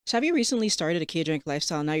So have you recently started a ketogenic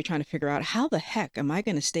lifestyle? Now you're trying to figure out how the heck am I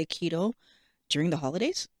going to stay keto during the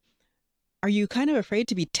holidays? Are you kind of afraid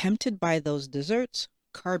to be tempted by those desserts,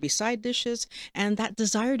 carby side dishes, and that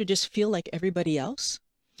desire to just feel like everybody else?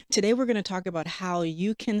 Today we're going to talk about how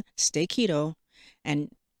you can stay keto and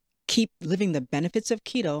keep living the benefits of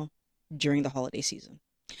keto during the holiday season.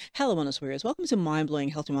 Hello, wellness warriors. Welcome to Mind Blowing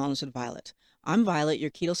Health and Wellness with Violet. I'm Violet,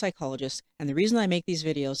 your keto psychologist, and the reason I make these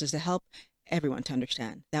videos is to help everyone to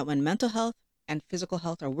understand that when mental health and physical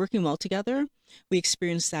health are working well together, we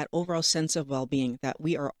experience that overall sense of well-being that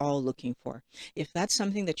we are all looking for. If that's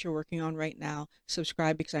something that you're working on right now,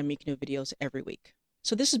 subscribe because I make new videos every week.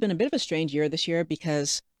 So this has been a bit of a strange year this year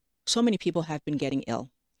because so many people have been getting ill.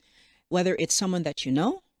 Whether it's someone that you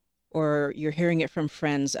know or you're hearing it from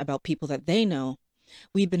friends about people that they know,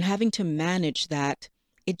 we've been having to manage that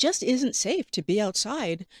it just isn't safe to be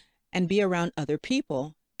outside and be around other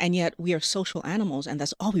people. And yet we are social animals, and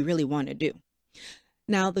that's all we really want to do.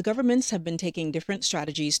 Now, the governments have been taking different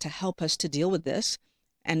strategies to help us to deal with this,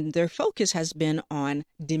 and their focus has been on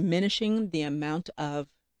diminishing the amount of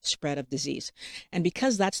spread of disease. And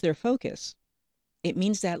because that's their focus, it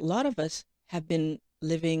means that a lot of us have been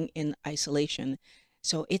living in isolation.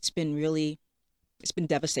 So it's been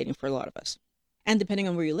devastating for a lot of us. And depending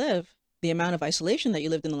on where you live, the amount of isolation that you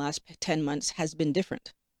lived in the last 10 months has been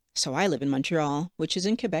different. So I live in Montreal, which is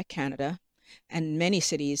in Quebec, Canada, and many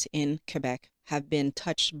cities in Quebec have been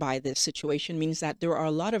touched by this situation, means that there are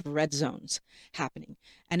a lot of red zones happening.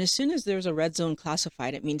 And as soon as there's a red zone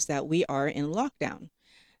classified, it means that we are in lockdown,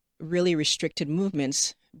 really restricted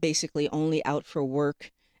movements, basically only out for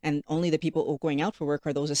work, and only the people going out for work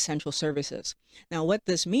are those essential services. Now, what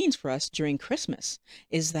this means for us during Christmas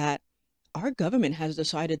is that our government has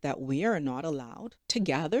decided that we are not allowed to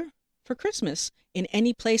gather for Christmas in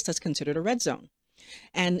any place that's considered a red zone.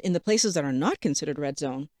 And in the places that are not considered red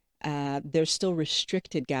zone, there's still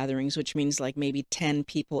restricted gatherings, which means like maybe 10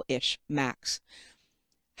 people-ish max.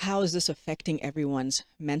 How is this affecting everyone's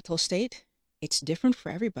mental state? It's different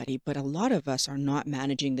for everybody, but a lot of us are not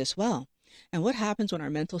managing this well. And what happens when our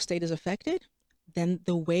mental state is affected? Then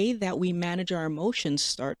the way that we manage our emotions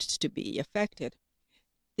starts to be affected.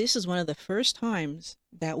 This is one of the first times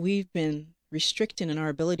that we've been restricted in our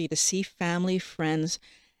ability to see family, friends,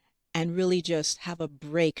 and really just have a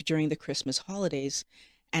break during the Christmas holidays.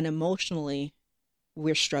 And emotionally,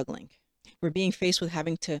 we're struggling. We're being faced with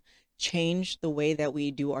having to change the way that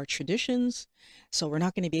we do our traditions. So we're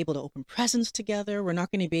not going to be able to open presents together. We're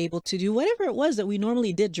not going to be able to do whatever it was that we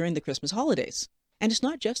normally did during the Christmas holidays. And it's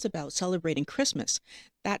not just about celebrating Christmas.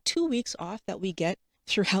 That 2 weeks off that we get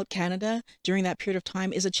throughout Canada during that period of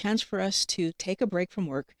time is a chance for us to take a break from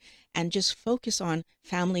work and just focus on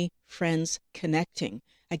family, friends, connecting.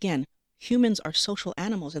 Again, humans are social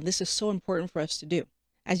animals, and this is so important for us to do.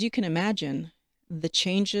 As you can imagine, the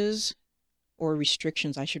changes or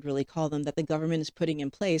restrictions, I should really call them, that the government is putting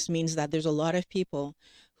in place means that there's a lot of people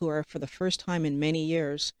who are, for the first time in many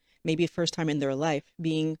years, maybe first time in their life,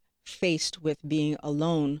 being faced with being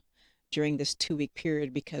alone during this 2-week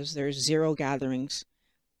period because there's 0 gatherings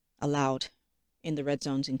allowed in the red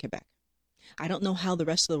zones in Quebec. I don't know how the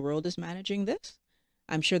rest of the world is managing this.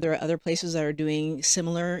 I'm sure there are other places that are doing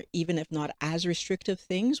similar, even if not as restrictive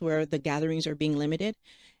things, where the gatherings are being limited.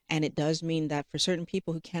 And it does mean that for certain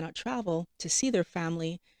people who cannot travel to see their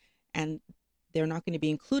family and they're not going to be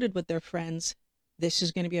included with their friends, this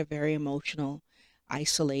is going to be a very emotional,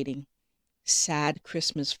 isolating, sad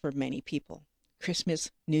Christmas for many people.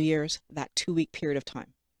 Christmas, New Year's, that 2-week period of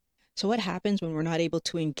time. So what happens when we're not able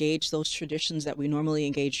to engage those traditions that we normally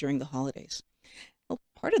engage during the holidays? Well,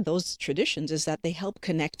 part of those traditions is that they help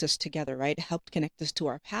connect us together, right? Help connect us to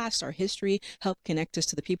our past, our history, help connect us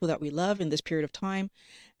to the people that we love in this period of time.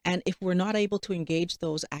 And if we're not able to engage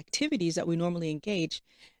those activities that we normally engage,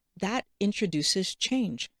 that introduces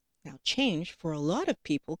change. Now, change for a lot of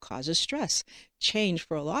people causes stress. Change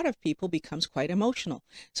for a lot of people becomes quite emotional.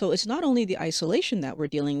 So it's not only the isolation that we're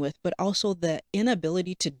dealing with, but also the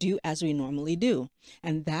inability to do as we normally do.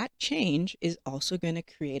 And that change is also going to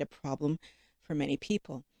create a problem for many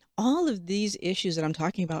people. All of these issues that I'm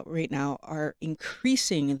talking about right now are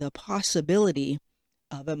increasing the possibility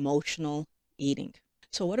of emotional eating.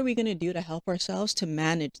 So what are we going to do to help ourselves to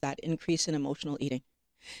manage that increase in emotional eating?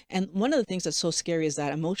 And one of the things that's so scary is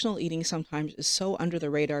that emotional eating sometimes is so under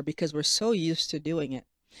the radar because we're so used to doing it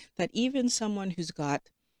that even someone who's got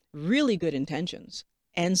really good intentions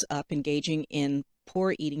ends up engaging in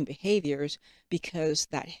poor eating behaviors because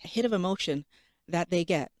that hit of emotion that they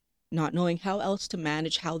get, not knowing how else to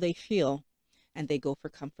manage how they feel, and they go for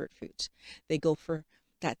comfort foods. They go for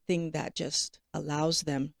that thing that just allows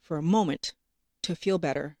them for a moment to feel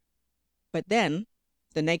better But then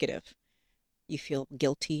the negative, you feel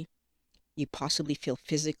guilty, you possibly feel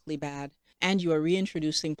physically bad, and you are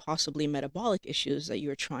reintroducing possibly metabolic issues that you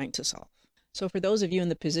are trying to solve. So for those of you in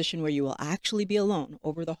the position where you will actually be alone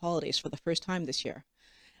over the holidays for the first time this year,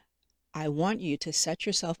 I want you to set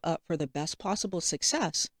yourself up for the best possible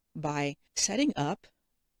success by setting up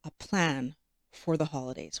a plan for the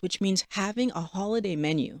holidays, which means having a holiday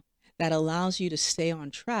menu that allows you to stay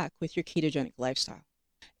on track with your ketogenic lifestyle.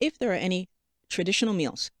 If there are any traditional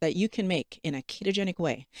meals that you can make in a ketogenic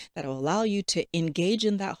way that will allow you to engage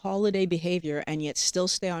in that holiday behavior and yet still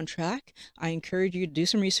stay on track, I encourage you to do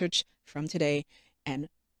some research from today and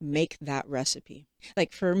make that recipe.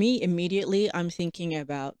 Like for me, immediately, I'm thinking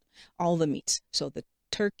about all the meats. So the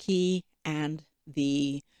turkey and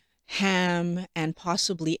the ham and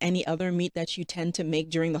possibly any other meat that you tend to make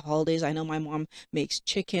during the holidays. I know my mom makes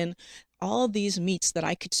chicken. All of these meats that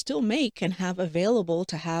I could still make and have available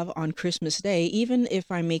to have on Christmas Day, even if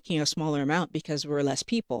I'm making a smaller amount because we're less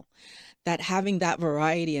people. That having that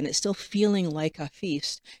variety and it still feeling like a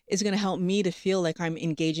feast is going to help me to feel like I'm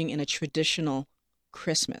engaging in a traditional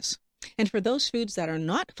Christmas. And for those foods that are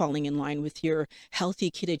not falling in line with your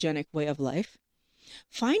healthy ketogenic way of life,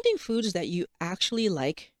 finding foods that you actually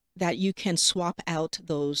like that you can swap out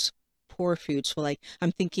those poor foods. So like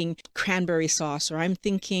I'm thinking cranberry sauce, or I'm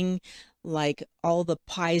thinking like all the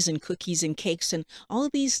pies and cookies and cakes and all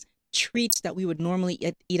of these treats that we would normally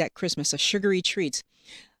eat at Christmas, sugary treats.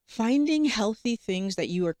 Finding healthy things that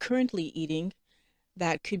you are currently eating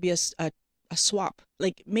that could be a swap.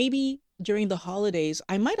 Like maybe during the holidays,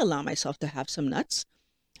 I might allow myself to have some nuts,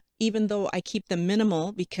 even though I keep them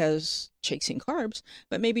minimal because chasing carbs,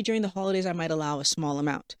 but maybe during the holidays, I might allow a small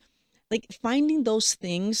amount. Like finding those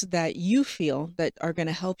things that you feel that are going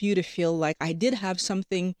to help you to feel like I did have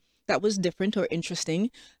something that was different or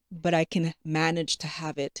interesting, but I can manage to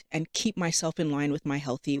have it and keep myself in line with my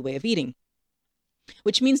healthy way of eating.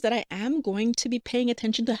 Which means that I am going to be paying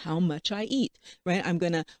attention to how much I eat, right? I'm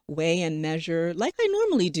going to weigh and measure like I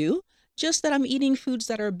normally do, just that I'm eating foods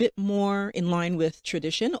that are a bit more in line with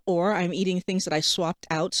tradition, or I'm eating things that I swapped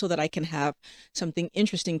out so that I can have something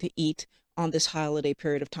interesting to eat on this holiday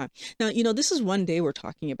period of time. Now, this is one day we're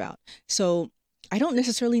talking about. So I don't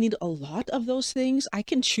necessarily need a lot of those things. I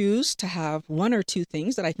can choose to have one or two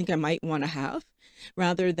things that I think I might want to have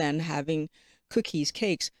rather than having cookies,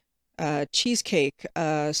 cakes, cheesecake,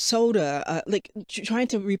 soda, like trying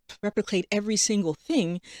to replicate every single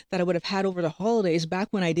thing that I would have had over the holidays back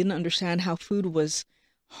when I didn't understand how food was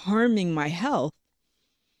harming my health.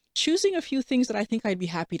 Choosing a few things that I think I'd be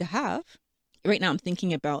happy to have. Right now I'm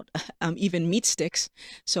thinking about even meat sticks.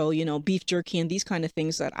 So, beef jerky and these kind of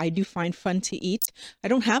things that I do find fun to eat. I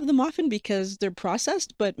don't have them often because they're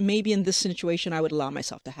processed, but maybe in this situation, I would allow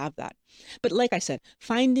myself to have that. But like I said,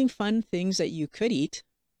 finding fun things that you could eat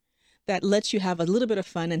that lets you have a little bit of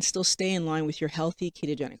fun and still stay in line with your healthy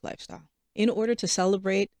ketogenic lifestyle. In order to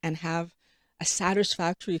celebrate and have a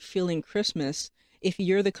satisfactory feeling Christmas, if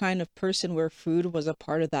you're the kind of person where food was a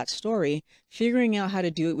part of that story, figuring out how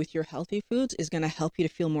to do it with your healthy foods is going to help you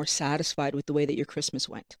to feel more satisfied with the way that your Christmas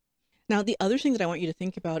went. Now, the other thing that I want you to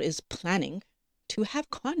think about is planning to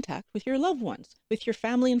have contact with your loved ones, with your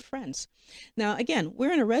family and friends. Now, again,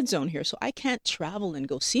 we're in a red zone here, so I can't travel and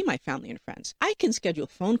go see my family and friends. I can schedule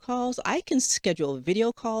phone calls. I can schedule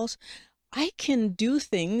video calls. I can do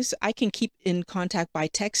things. I can keep in contact by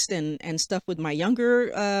text and stuff with my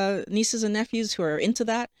younger nieces and nephews who are into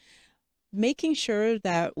that. Making sure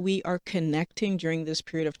that we are connecting during this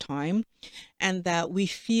period of time and that we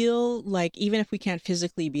feel like even if we can't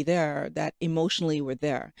physically be there, that emotionally we're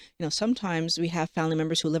there. Sometimes we have family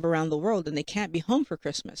members who live around the world and they can't be home for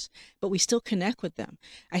Christmas, but we still connect with them.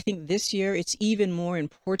 I think this year it's even more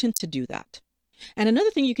important to do that. And another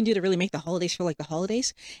thing you can do to really make the holidays feel like the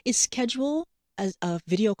holidays is schedule a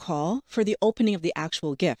video call for the opening of the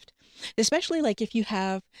actual gift. Especially like if you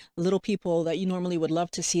have little people that you normally would love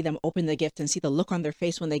to see them open the gift and see the look on their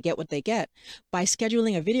face when they get what they get, by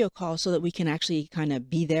scheduling a video call so that we can actually kind of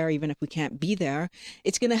be there, even if we can't be there,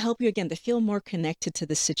 it's going to help you again to feel more connected to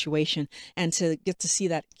the situation and to get to see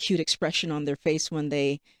that cute expression on their face when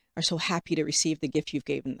they are so happy to receive the gift you've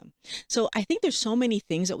given them. So I think there's so many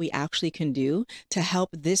things that we actually can do to help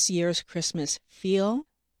this year's Christmas feel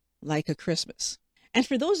like a Christmas. And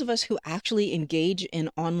for those of us who actually engage in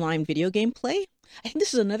online video game play, I think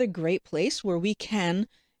this is another great place where we can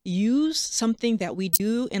use something that we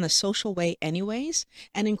do in a social way anyways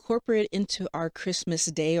and incorporate it into our Christmas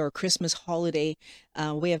day or Christmas holiday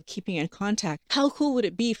way of keeping in contact. How cool would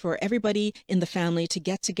it be for everybody in the family to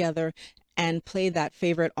get together and play that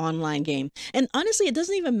favorite online game. And honestly, it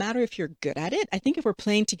doesn't even matter if you're good at it. I think if we're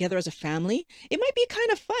playing together as a family, it might be kind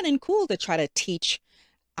of fun and cool to try to teach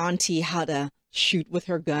auntie how to shoot with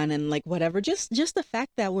her gun and like whatever. Just the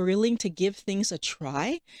fact that we're willing to give things a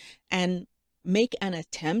try and make an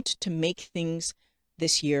attempt to make things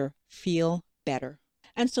this year feel better.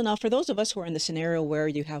 And so now for those of us who are in the scenario where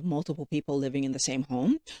you have multiple people living in the same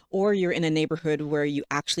home, or you're in a neighborhood where you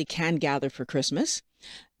actually can gather for Christmas,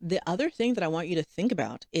 the other thing that I want you to think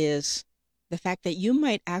about is the fact that you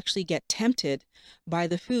might actually get tempted by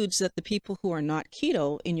the foods that the people who are not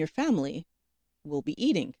keto in your family will be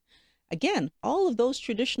eating. Again, all of those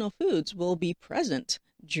traditional foods will be present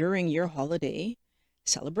during your holiday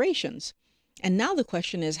celebrations. And now the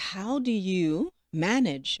question is, how do you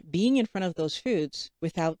manage being in front of those foods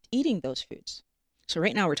without eating those foods? So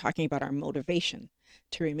right now we're talking about our motivation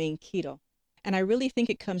to remain keto. And I really think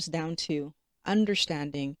it comes down to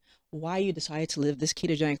understanding why you decided to live this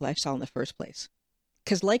ketogenic lifestyle in the first place.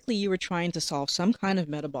 Because likely you were trying to solve some kind of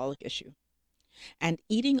metabolic issue. And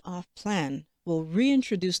eating off plan will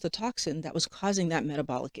reintroduce the toxin that was causing that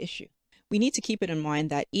metabolic issue. We need to keep it in mind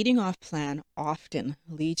that eating off plan often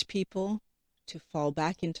leads people to fall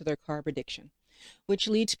back into their carb addiction, which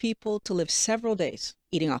leads people to live several days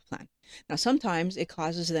eating off plan. Now, sometimes it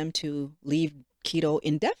causes them to leave keto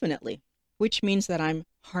indefinitely, which means that I'm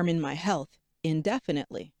harming my health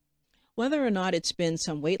indefinitely. Whether or not it's been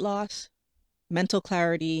some weight loss, mental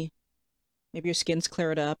clarity, maybe your skin's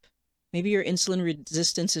cleared up, maybe your insulin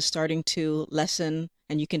resistance is starting to lessen,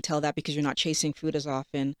 and you can tell that because you're not chasing food as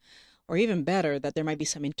often. Or even better, that there might be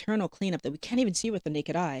some internal cleanup that we can't even see with the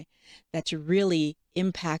naked eye that's really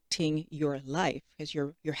impacting your life as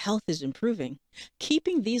your health is improving.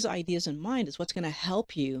 Keeping these ideas in mind is what's going to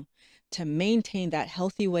help you to maintain that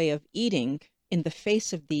healthy way of eating in the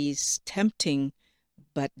face of these tempting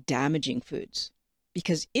but damaging foods.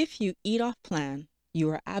 Because if you eat off plan, you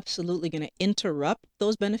are absolutely going to interrupt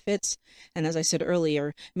those benefits. And as I said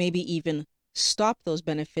earlier, maybe even stop those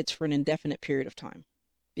benefits for an indefinite period of time,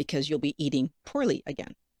 because you'll be eating poorly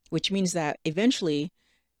again, which means that eventually,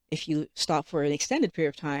 if you stop for an extended period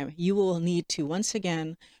of time, you will need to once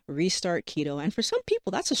again restart keto. And for some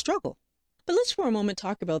people, that's a struggle. But let's for a moment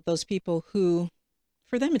talk about those people who,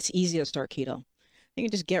 for them, it's easy to start keto. They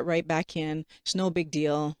can just get right back in. It's no big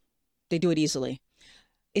deal. They do it easily.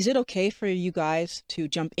 Is it okay for you guys to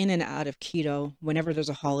jump in and out of keto whenever there's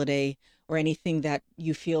a holiday or anything that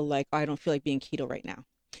you feel like, oh, I don't feel like being keto right now?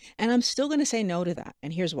 And I'm still going to say no to that.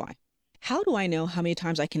 And here's why. How do I know how many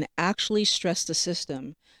times I can actually stress the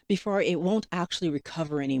system before it won't actually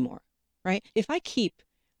recover anymore, right? If I keep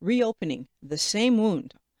reopening the same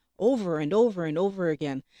wound over and over and over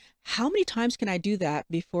again, how many times can I do that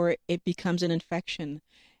before it becomes an infection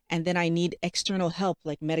and then I need external help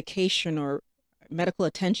like medication or medical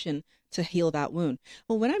attention to heal that wound?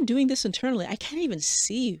 Well, when I'm doing this internally, I can't even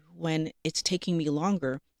see when it's taking me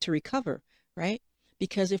longer to recover, right?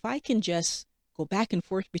 Because if I can just go back and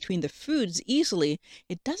forth between the foods easily,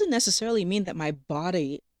 it doesn't necessarily mean that my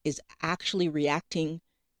body is actually reacting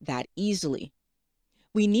that easily.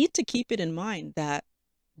 We need to keep it in mind that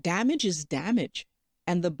damage is damage,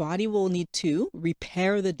 and the body will need to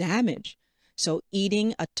repair the damage. So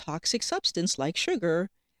eating a toxic substance like sugar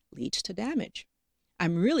leads to damage.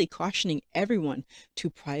 I'm really cautioning everyone to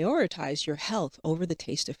prioritize your health over the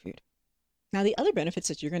taste of food. Now, the other benefits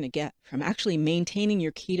that you're going to get from actually maintaining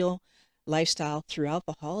your keto lifestyle throughout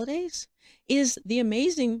the holidays is the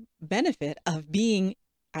amazing benefit of being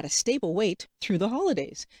at a stable weight through the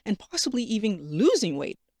holidays and possibly even losing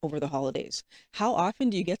weight over the holidays. How often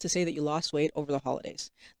do you get to say that you lost weight over the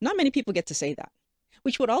holidays? Not many people get to say that,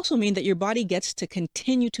 which would also mean that your body gets to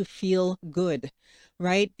continue to feel good,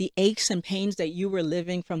 right? The aches and pains that you were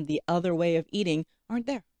living from the other way of eating aren't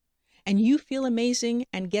there. And you feel amazing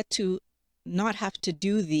and get to not have to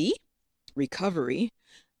do the recovery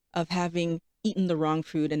of having eaten the wrong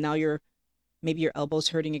food and now maybe your elbow's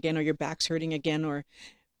hurting again or your back's hurting again, or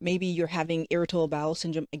maybe you're having irritable bowel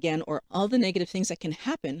syndrome again, or all the negative things that can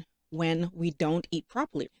happen when we don't eat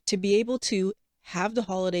properly. To be able to have the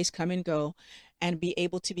holidays come and go and be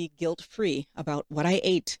able to be guilt-free about what I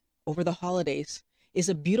ate over the holidays is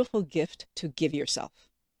a beautiful gift to give yourself.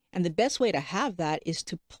 And the best way to have that is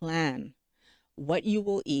to plan what you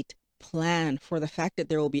will eat. Plan for the fact that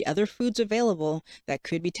there will be other foods available that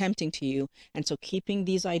could be tempting to you. And so keeping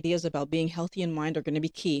these ideas about being healthy in mind are going to be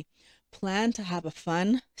key. Plan to have a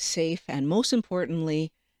fun, safe, and most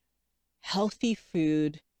importantly, healthy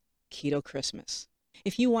food keto Christmas.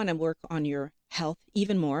 If you want to work on your health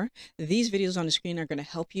even more, these videos on the screen are going to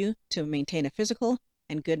help you to maintain a physical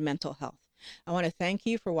and good mental health. I want to thank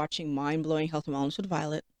you for watching Mind Blowing Health and Wellness with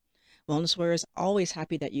Violet. Wellness Warrior is always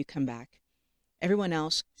happy that you come back. Everyone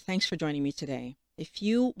else, thanks for joining me today. If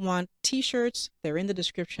you want t-shirts, they're in the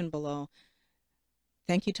description below.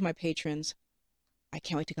 Thank you to my patrons. I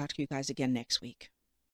can't wait to talk to you guys again next week.